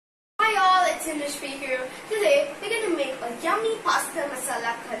it's Nishvi here. Today we're going to make a yummy pasta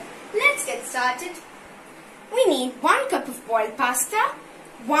masala curry. Let's get started. We need 1 cup of boiled pasta,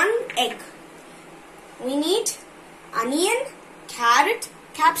 1 egg. We need onion, carrot,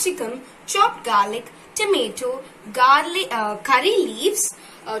 capsicum, chopped garlic, tomato, curry leaves,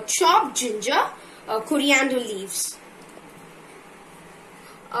 chopped ginger, coriander leaves,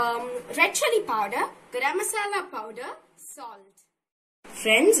 red chili powder, garam masala powder, salt.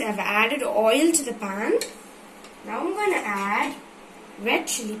 Friends, I've added oil to the pan. Now I'm going to add red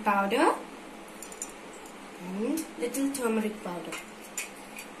chili powder and little turmeric powder.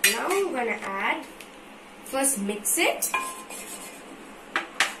 Now I'm going to add, first mix it.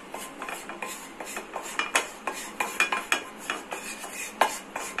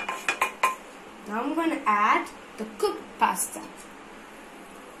 Now I'm going to add the cooked pasta.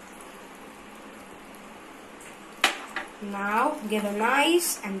 Now give a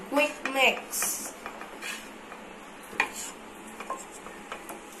nice and quick mix.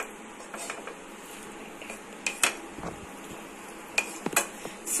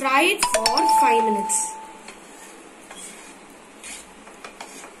 Fry it for 5 minutes.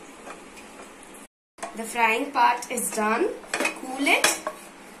 The frying part is done. Cool it.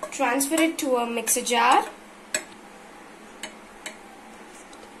 Transfer it to a mixer jar.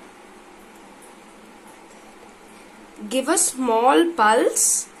 Give a small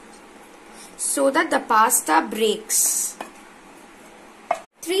pulse so that the pasta breaks.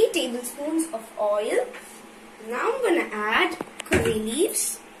 3 tablespoons of oil. Now I'm going to add curry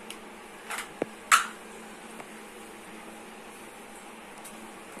leaves.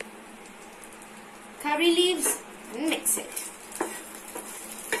 Curry leaves and mix it.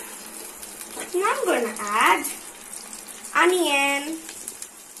 Now I'm going to add onion.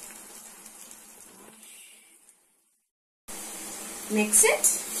 Mix it.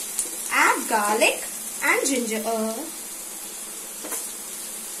 Add garlic and ginger.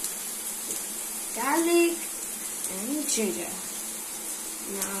 Garlic and ginger.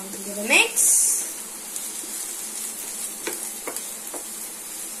 Now give a mix.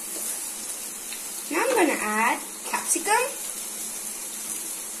 Now I'm going to add capsicum.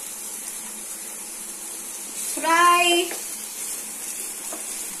 Fry.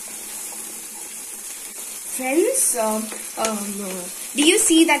 Friends, do you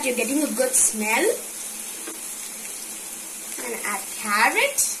see that you're getting a good smell? I'm going to add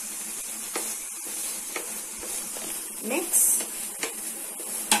carrot. Mix.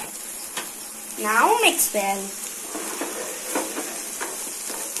 Now mix well.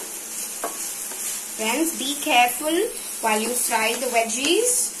 Friends, be careful while you fry the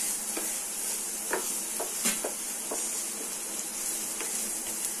veggies.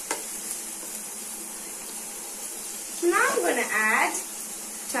 Now I'm going to add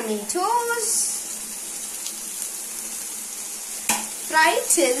tomatoes. Fry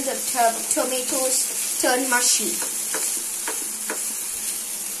till the tomatoes turn mushy.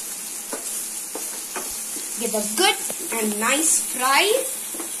 Give a good and nice fry.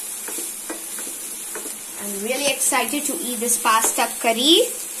 I'm really excited to eat this pasta curry.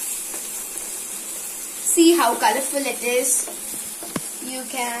 See how colorful it is. You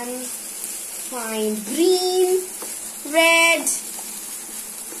can find green, red.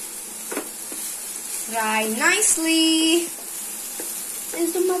 Fry nicely.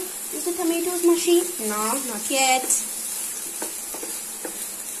 Is the tomatoes mushy? No, not yet.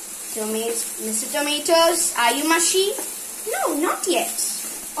 Mr. Tomatoes, are you mushy? No, not yet.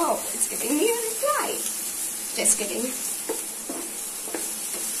 Oh, it's giving me a reply. Just kidding.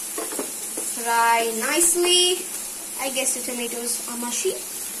 Fry nicely. I guess the tomatoes are mushy.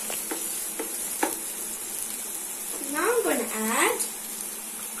 Now I'm going to add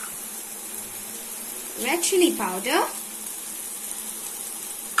red chili powder.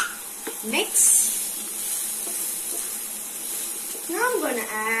 Mix. Now I'm going to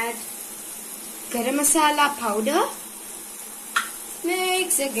add garam masala powder.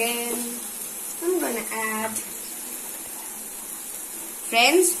 Mix again. I'm going to add.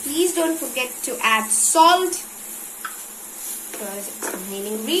 Friends, please don't forget to add salt because it's the main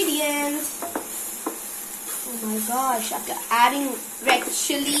ingredient. Oh my gosh, after adding red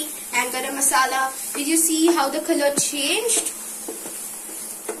chili and garam masala, did you see how the color changed?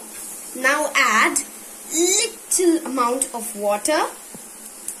 Now add little amount of water.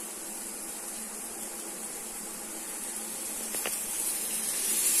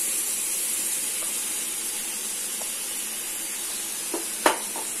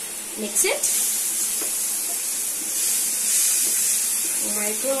 Mix it. Oh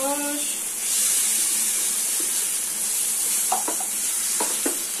my gosh.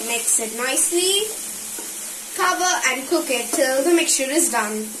 Mix it nicely. Cover and cook it till the mixture is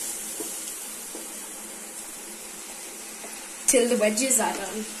done. Till the veggies are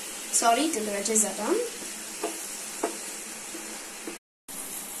done. Till the veggies are done.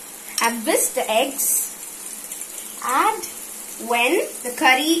 I've whisked the eggs. Add when the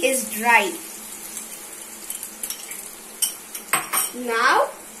curry is dry. Now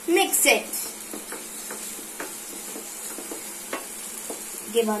mix it.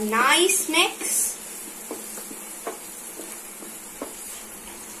 Give a nice mix.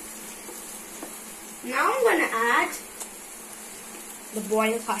 Now I'm going to add the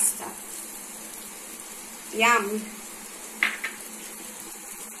boiled pasta. Yum.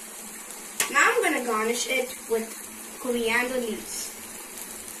 Now I'm going to garnish it with coriander leaves.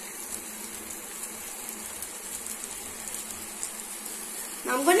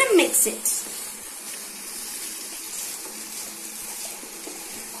 Now I'm going to mix it.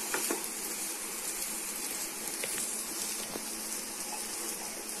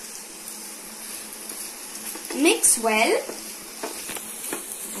 Mix well.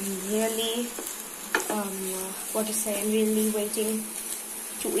 I'm really, I'm really waiting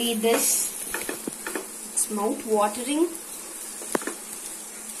to eat this. It's mouth-watering.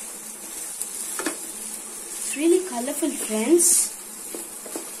 It's really colorful, friends.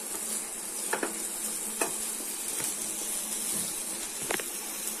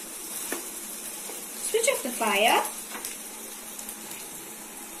 Switch off the fire.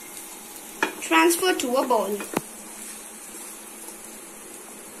 Transfer to a bowl.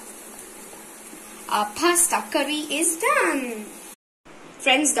 Our pasta curry is done.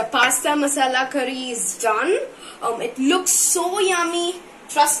 Friends, the pasta masala curry is done. It looks so yummy.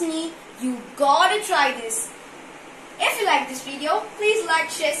 Trust me, you gotta try this. If you like this video, please like,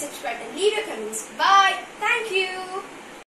 share, subscribe and leave your comments. Bye. Thank you.